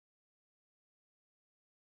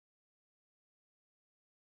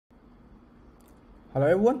Hello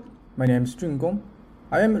everyone, my name is Gong.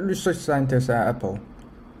 I am a research scientist at Apple.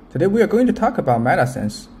 Today we are going to talk about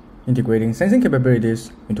MetaSense, integrating sensing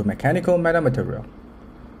capabilities into mechanical metamaterial.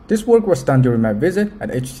 This work was done during my visit at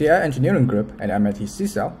HCI Engineering Group at MIT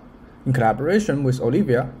Seow, in collaboration with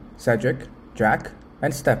Olivia, Cedric, Jack,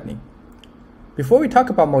 and Stefanie. Before we talk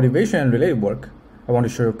about motivation and related work, I want to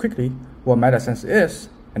show you quickly what MetaSense is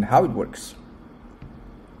and how it works.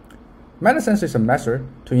 MetaSense is a method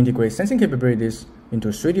to integrate sensing capabilities into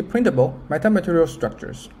 3D printable metamaterial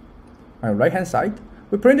structures. On the right-hand side,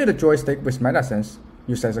 we printed a joystick with MetaSense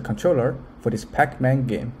used as a controller for this Pac-Man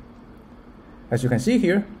game. As you can see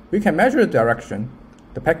here, we can measure the direction.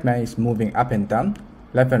 The Pac-Man is moving up and down,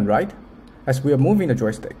 left and right, as we are moving the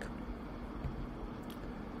joystick.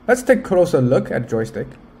 Let's take a closer look at the joystick.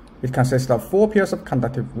 It consists of 4 pairs of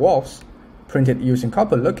conductive walls, printed using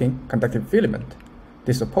copper-looking conductive filament.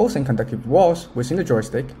 These opposing conductive walls within the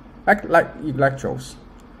joystick act like electrodes,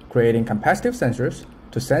 creating capacitive sensors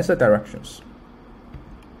to sense the directions.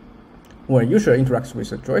 When a user interacts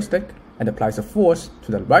with the joystick and applies a force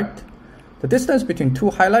to the right, the distance between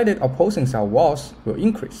 2 highlighted opposing cell walls will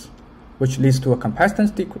increase, which leads to a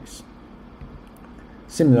capacitance decrease.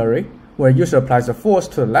 Similarly, when a user applies a force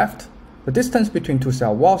to the left, the distance between 2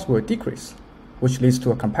 cell walls will decrease, which leads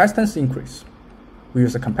to a capacitance increase. We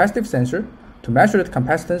use a capacitive sensor to measure the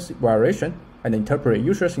capacitance variation and interpret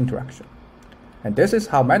users' interaction. And this is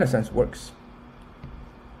how MetaSense works.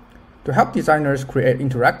 To help designers create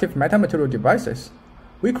interactive metamaterial devices,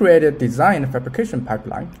 we created a design and fabrication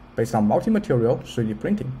pipeline based on multi-material 3D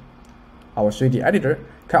printing. Our 3D editor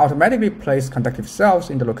can automatically place conductive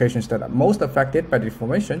cells in the locations that are most affected by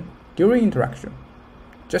deformation during interaction,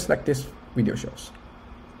 just like this video shows.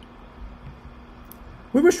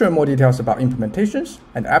 We will share more details about implementations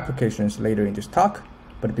and applications later in this talk,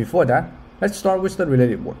 but before that, let's start with the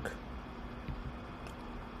related work.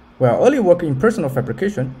 While early work in personal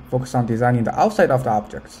fabrication focused on designing the outside of the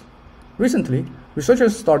objects, recently,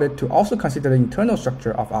 researchers started to also consider the internal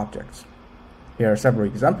structure of objects. Here are several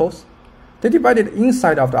examples. They divided the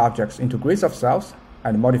inside of the objects into grids of cells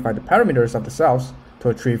and modified the parameters of the cells to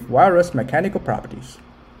achieve various mechanical properties.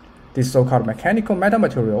 This so-called mechanical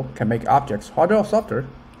metamaterial can make objects harder or softer,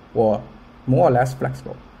 or more or less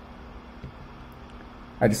flexible.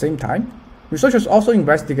 At the same time, researchers also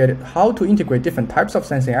investigated how to integrate different types of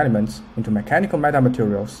sensing elements into mechanical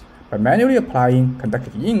metamaterials by manually applying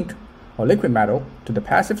conductive ink or liquid metal to the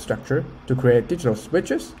passive structure to create digital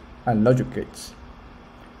switches and logic gates.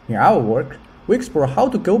 In our work, we explore how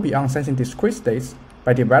to go beyond sensing discrete states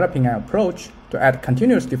by developing an approach to add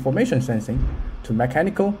continuous deformation sensing to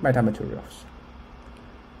mechanical metamaterials.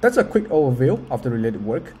 That's a quick overview of the related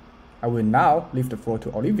work. I will now leave the floor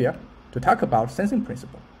to Olivia to talk about sensing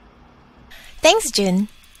principle. Thanks, Jun.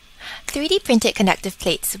 3D printed conductive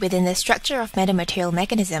plates within the structure of metamaterial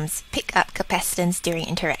mechanisms pick up capacitance during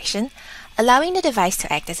interaction, allowing the device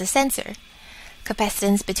to act as a sensor.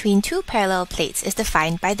 Capacitance between 2 parallel plates is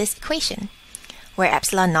defined by this equation, where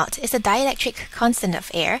epsilon naught is the dielectric constant of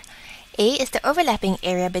air, A is the overlapping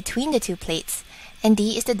area between the 2 plates, and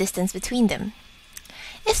D is the distance between them.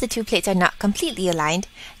 If the 2 plates are not completely aligned,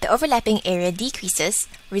 the overlapping area decreases,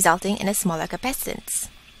 resulting in a smaller capacitance.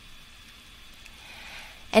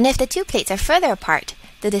 And if the 2 plates are further apart,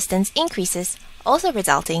 the distance increases, also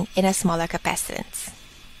resulting in a smaller capacitance.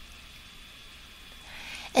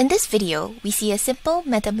 In this video, we see a simple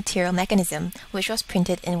metamaterial mechanism which was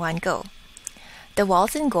printed in one go. The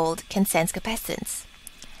walls in gold can sense capacitance.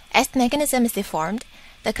 As the mechanism is deformed,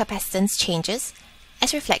 the capacitance changes,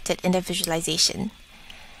 as reflected in the visualization.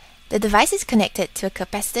 The device is connected to a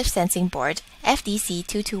capacitive sensing board,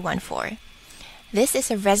 FDC2214. This is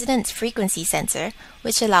a resonance frequency sensor,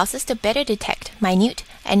 which allows us to better detect minute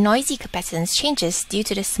and noisy capacitance changes due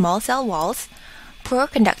to the small cell walls, poor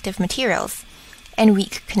conductive materials, and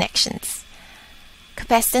weak connections.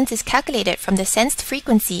 Capacitance is calculated from the sensed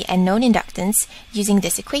frequency and known inductance using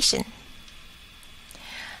this equation.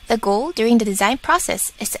 The goal during the design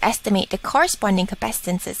process is to estimate the corresponding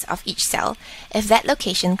capacitances of each cell if that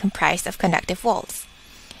location comprised of conductive walls.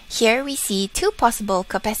 Here we see 2 possible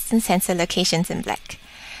capacitance sensor locations in black.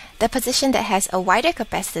 The position that has a wider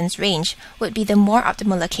capacitance range would be the more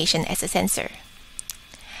optimal location as a sensor.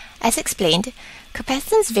 As explained,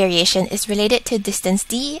 capacitance variation is related to distance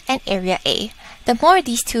d and area A. The more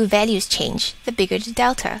these 2 values change, the bigger the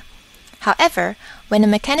delta. However, when a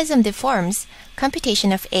mechanism deforms,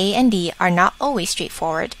 computation of A and D are not always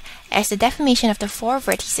straightforward, as the deformation of the 4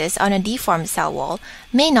 vertices on a deformed cell wall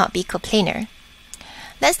may not be coplanar.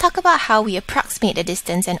 Let's talk about how we approximate the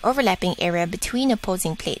distance and overlapping area between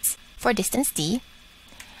opposing plates. For distance d,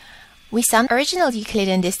 We sum original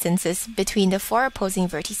Euclidean distances between the four opposing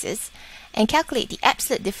vertices and calculate the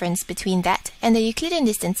absolute difference between that and the Euclidean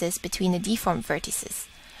distances between the deformed vertices.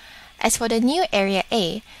 As for the new area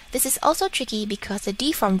A, this is also tricky because the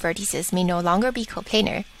deformed vertices may no longer be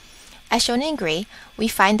coplanar. As shown in gray, we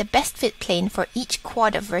find the best fit plane for each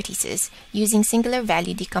quad of vertices using singular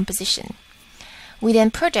value decomposition. We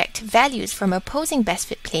then project values from opposing best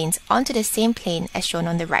fit planes onto the same plane as shown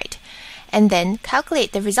on the right, and then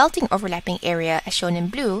calculate the resulting overlapping area as shown in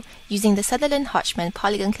blue using the Sutherland-Hodgman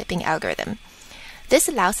polygon clipping algorithm. This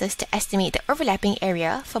allows us to estimate the overlapping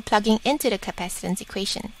area for plugging into the capacitance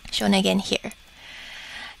equation, shown again here.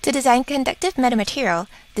 To design conductive metamaterial,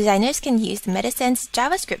 designers can use the MetaSense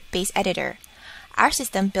JavaScript-based editor. Our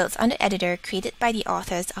system builds on the editor created by the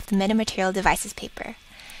authors of the Metamaterial Devices paper.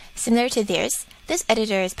 Similar to theirs, this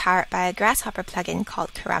editor is powered by a Grasshopper plugin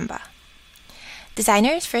called Karamba.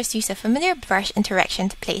 Designers first use a familiar brush interaction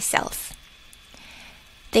to place cells.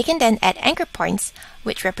 They can then add anchor points,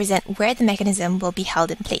 which represent where the mechanism will be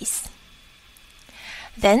held in place.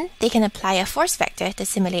 Then, they can apply a force vector to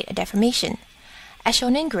simulate a deformation. As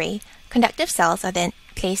shown in gray, conductive cells are then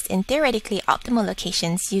placed in theoretically optimal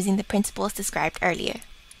locations using the principles described earlier.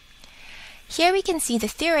 Here we can see the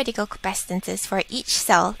theoretical capacitances for each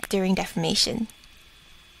cell during deformation.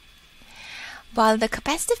 While the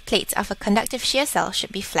capacitive plates of a conductive shear cell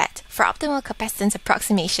should be flat for optimal capacitance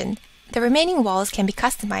approximation, the remaining walls can be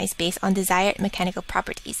customized based on desired mechanical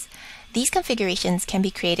properties. These configurations can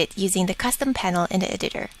be created using the custom panel in the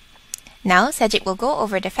editor. Now, Cedric will go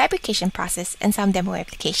over the fabrication process and some demo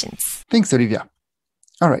applications. Thanks, Olivia.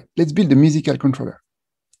 All right, let's build a musical controller.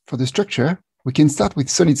 For the structure, we can start with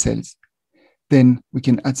solid cells. Then we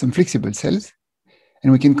can add some flexible cells,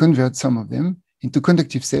 and we can convert some of them into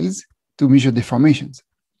conductive cells to measure deformations.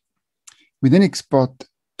 We then export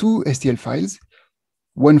two STL files,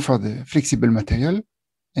 one for the flexible material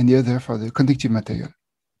and the other for the conductive material.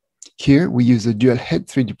 Here, we use a dual-head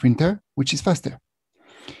 3D printer, which is faster.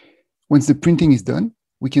 Once the printing is done,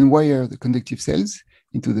 we can wire the conductive cells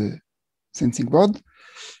into the sensing board.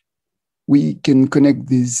 We can connect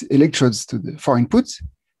these electrodes to the 4 inputs,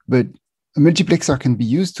 but a multiplexer can be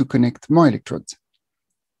used to connect more electrodes.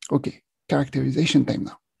 Okay, characterization time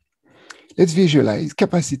now. Let's visualize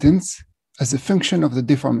capacitance as a function of the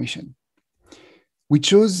deformation. We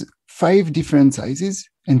chose 5 different sizes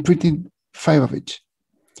and printed 5 of each.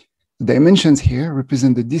 The dimensions here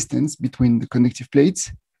represent the distance between the conductive plates.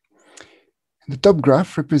 And the top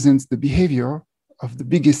graph represents the behavior of the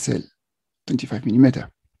biggest cell, 25 millimeter.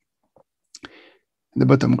 And the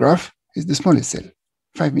bottom graph is the smallest cell,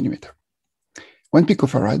 5 millimeter. 1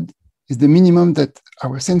 picofarad is the minimum that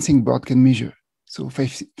our sensing board can measure. So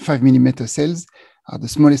 5 millimeter cells are the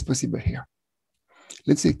smallest possible here.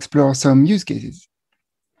 Let's explore some use cases.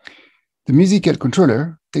 The musical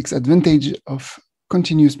controller takes advantage of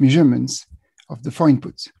continuous measurements of the 4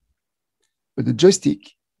 inputs, but the joystick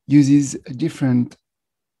uses a different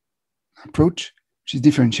approach, which is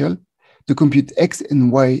differential, to compute X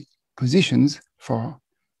and Y positions for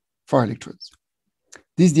 4 electrodes.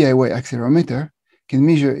 This DIY accelerometer can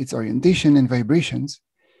measure its orientation and vibrations.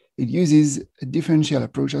 It uses a differential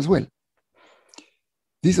approach as well.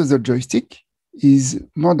 This other joystick is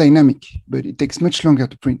more dynamic, but it takes much longer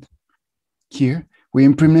to print. Here, we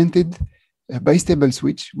implemented a bistable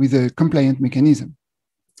switch with a compliant mechanism.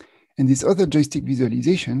 And this other joystick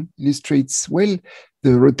visualization illustrates well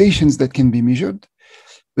the rotations that can be measured,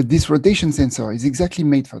 but this rotation sensor is exactly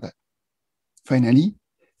made for that. Finally,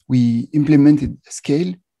 we implemented a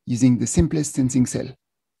scale using the simplest sensing cell.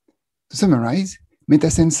 To summarize,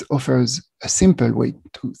 MetaSense offers a simple way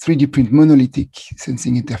to 3D print monolithic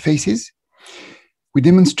sensing interfaces. We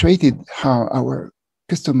demonstrated how our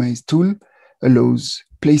customized tool allows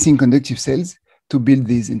placing conductive cells to build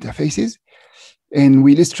these interfaces. And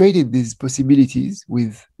we illustrated these possibilities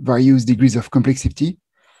with various degrees of complexity,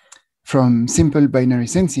 from simple binary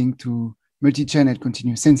sensing to multi-channel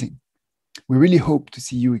continuous sensing. We really hope to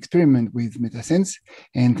see you experiment with MetaSense,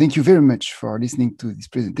 and thank you very much for listening to this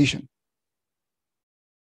presentation.